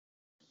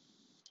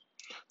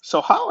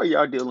So how are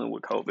y'all dealing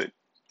with COVID,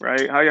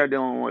 right? How y'all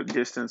dealing with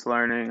distance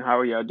learning? How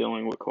are y'all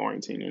dealing with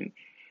quarantining?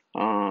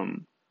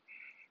 Um,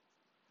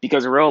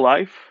 because in real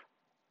life,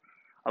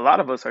 a lot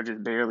of us are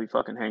just barely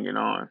fucking hanging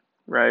on,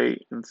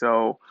 right? And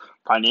so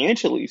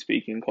financially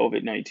speaking,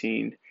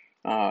 COVID-19,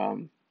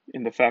 um,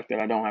 and the fact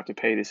that I don't have to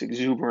pay this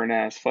exuberant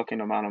ass fucking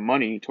amount of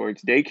money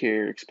towards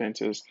daycare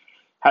expenses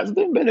has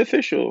been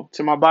beneficial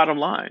to my bottom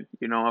line.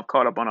 I've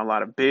caught up on a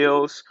lot of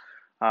bills.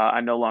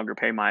 I no longer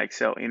pay my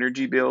Excel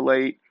Energy bill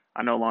late.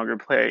 I no longer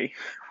pay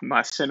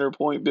my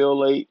CenterPoint bill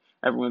late.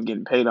 Everyone's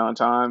getting paid on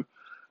time.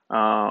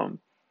 Um,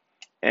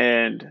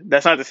 and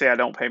that's not to say I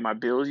don't pay my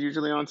bills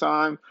usually on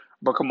time,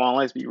 but come on,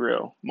 let's be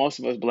real. Most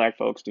of us black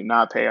folks do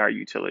not pay our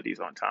utilities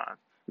on time.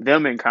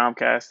 Them and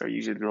Comcast are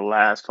usually the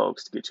last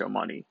folks to get your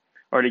money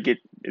or to get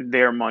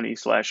their money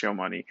slash your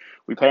money.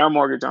 We pay our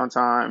mortgage on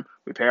time.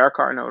 We pay our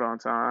car note on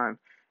time.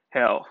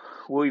 Hell,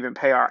 we'll even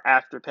pay our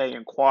afterpay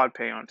and quad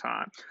pay on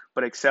time.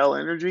 But Excel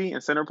Energy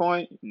and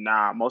Centerpoint,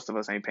 nah, most of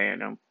us ain't paying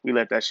them. We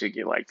let that shit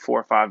get like 4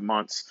 or 5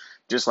 months,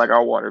 just like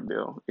our water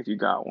bill if you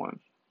got one.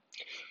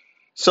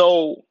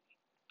 So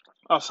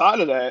outside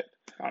of that,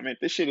 I mean,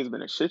 this shit has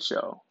been a shit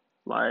show.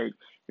 Like,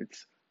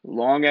 it's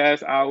long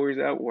ass hours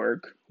at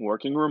work,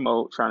 working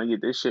remote, trying to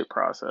get this shit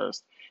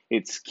processed.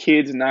 It's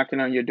kids knocking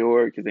on your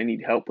door because they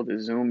need help with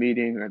a Zoom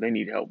meeting or they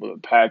need help with a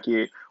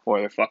packet or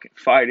they're fucking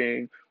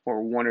fighting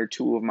or one or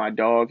two of my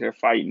dogs are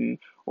fighting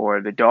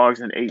or the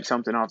dogs and ate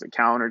something off the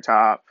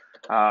countertop.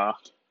 Uh,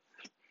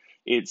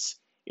 it's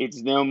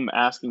it's them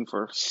asking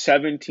for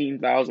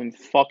 17,000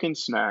 fucking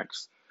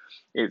snacks.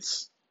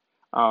 It's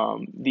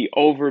the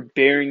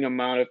overbearing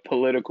amount of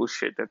political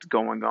shit that's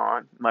going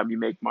on. Let me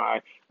make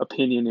my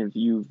opinion and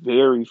view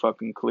very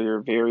fucking clear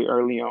very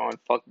early on.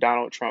 Fuck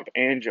Donald Trump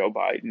and Joe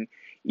Biden,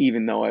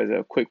 even though, as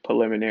a quick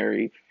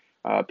preliminary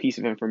piece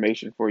of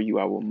information for you,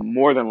 I will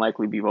more than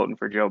likely be voting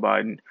for Joe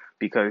Biden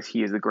because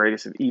he is the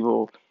greatest of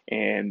evil,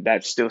 and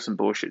that's still some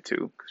bullshit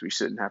too, because we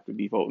shouldn't have to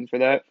be voting for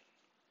that.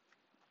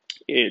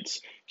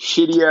 It's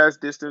shitty ass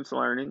distance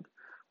learning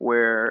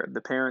where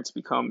the parents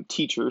become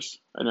teachers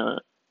in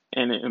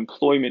an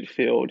employment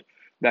field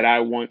that I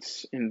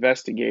once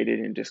investigated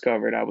and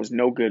discovered I was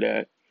no good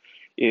at.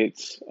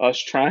 It's us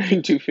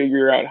trying to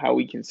figure out how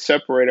we can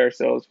separate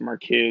ourselves from our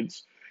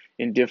kids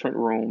in different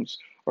rooms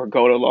or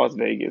go to Las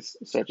Vegas,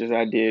 such as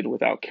I did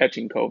without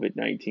catching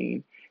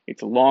COVID-19.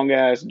 It's long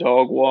ass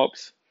dog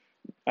walks,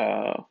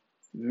 uh,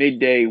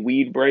 midday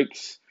weed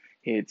breaks.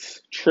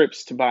 It's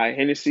trips to buy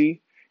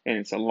Hennessy, and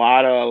it's a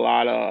lot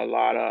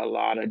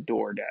of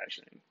door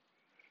dashing.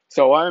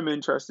 So I'm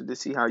interested to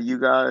see how you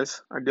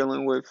guys are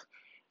dealing with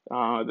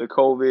the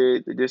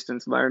COVID, the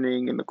distance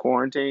learning, and the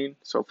quarantine.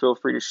 So feel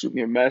free to shoot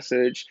me a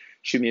message,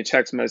 shoot me a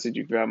text message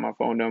if you have my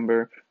phone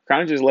number.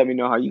 Kind of just let me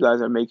know how you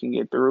guys are making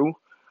it through.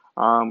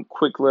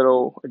 Quick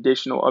little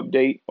additional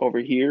update over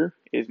here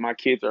is my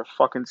kids are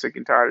fucking sick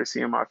and tired of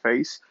seeing my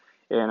face.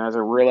 And as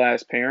a real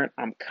ass parent,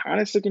 I'm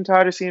kind of sick and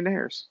tired of seeing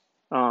theirs.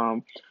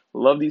 Um,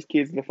 love these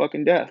kids to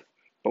fucking death.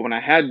 But when I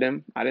had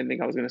them, I didn't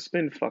think I was going to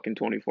spend fucking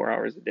 24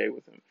 hours a day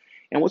with them.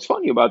 And what's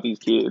funny about these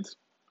kids,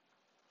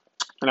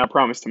 and I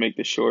promise to make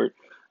this short,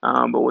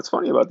 but what's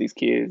funny about these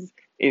kids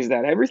is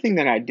that everything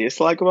that I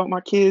dislike about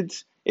my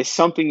kids is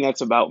something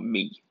that's about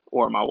me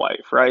or my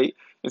wife, right?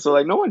 And so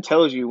like no one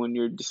tells you when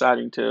you're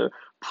deciding to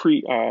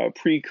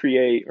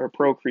pre-create or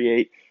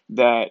procreate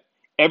that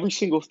every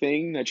single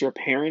thing that your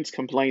parents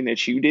complain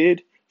that you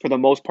did, for the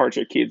most part,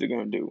 your kids are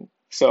gonna do.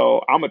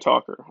 So I'm a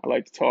talker. I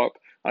like to talk.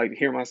 I like to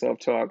hear myself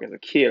talk. As a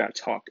kid, I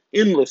talked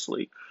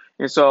endlessly.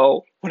 And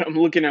so when I'm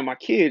looking at my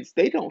kids,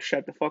 they don't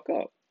shut the fuck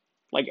up.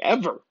 Like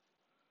ever.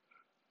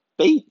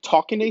 They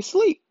talk in they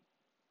sleep.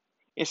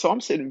 And so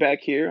I'm sitting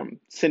back here, I'm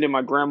sending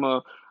my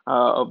grandma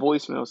a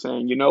voicemail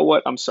saying, you know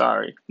what, I'm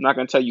sorry. I'm not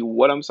going to tell you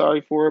what I'm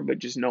sorry for, but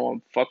just know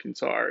I'm fucking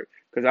sorry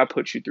because I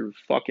put you through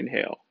fucking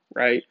hell,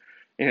 right?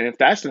 And if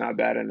that's not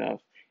bad enough,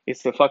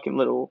 it's the fucking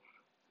little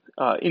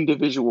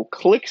individual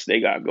cliques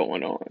they got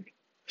going on.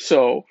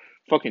 So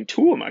fucking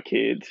two of my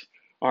kids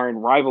are in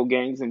rival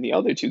gangs than the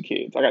other two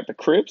kids. I got the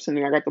Crips and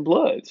then I got the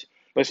Bloods.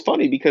 But it's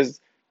funny because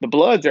the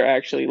Bloods are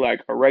actually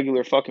like a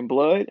regular fucking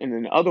blood, and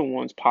then the other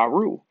one's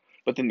Paru.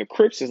 But then the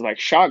Crips is like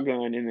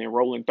shotgun and then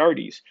rolling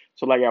 30s.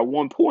 So like at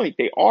one point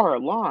they are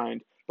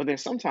aligned, but then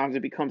sometimes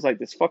it becomes like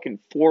this fucking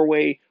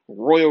four-way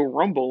Royal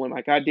Rumble in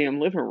my goddamn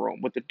living room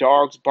with the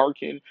dogs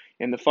barking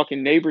and the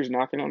fucking neighbors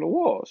knocking on the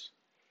walls.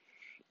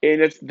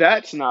 And if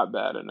that's not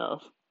bad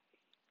enough,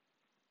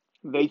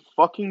 they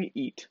fucking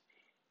eat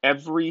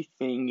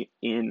everything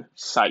in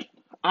sight.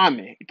 I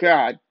mean,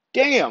 god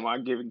damn,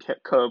 I'm giving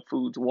Cub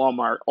Foods,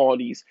 Walmart,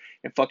 Aldi's,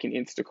 and fucking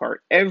Instacart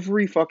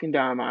every fucking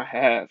dime I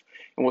have.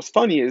 And what's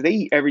funny is they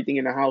eat everything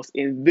in the house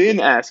and then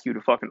ask you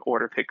to fucking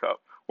order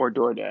pickup or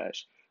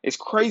DoorDash. It's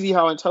crazy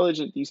how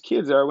intelligent these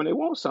kids are when they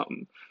want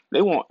something.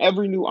 They want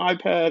every new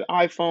iPad,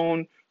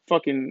 iPhone,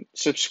 fucking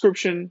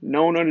subscription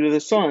known under the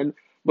sun,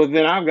 but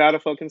then I've got to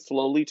fucking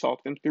slowly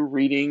talk them through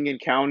reading and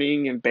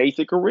counting and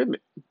basic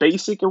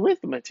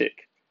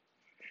arithmetic.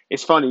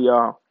 It's funny,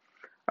 y'all.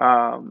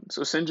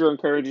 So send your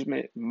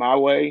encouragement my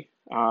way.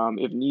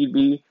 If need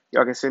be,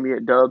 y'all can send me a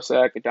dub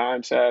sack, a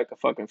dime sack, a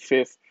fucking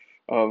fifth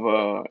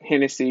of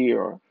Hennessy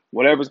or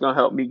whatever's gonna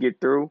help me get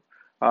through.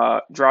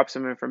 Drop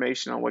some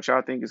information on what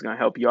y'all think is gonna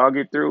help y'all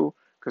get through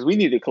because we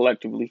need to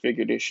collectively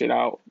figure this shit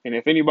out. And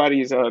if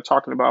anybody is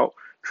talking about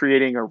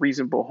creating a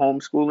reasonable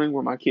homeschooling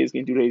where my kids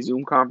can do their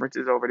Zoom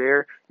conferences over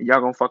there and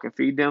y'all gonna fucking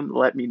feed them,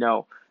 let me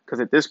know.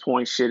 Because at this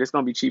point, shit, it's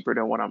gonna be cheaper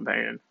than what I'm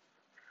paying.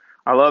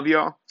 I love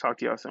y'all. Talk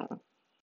to y'all soon.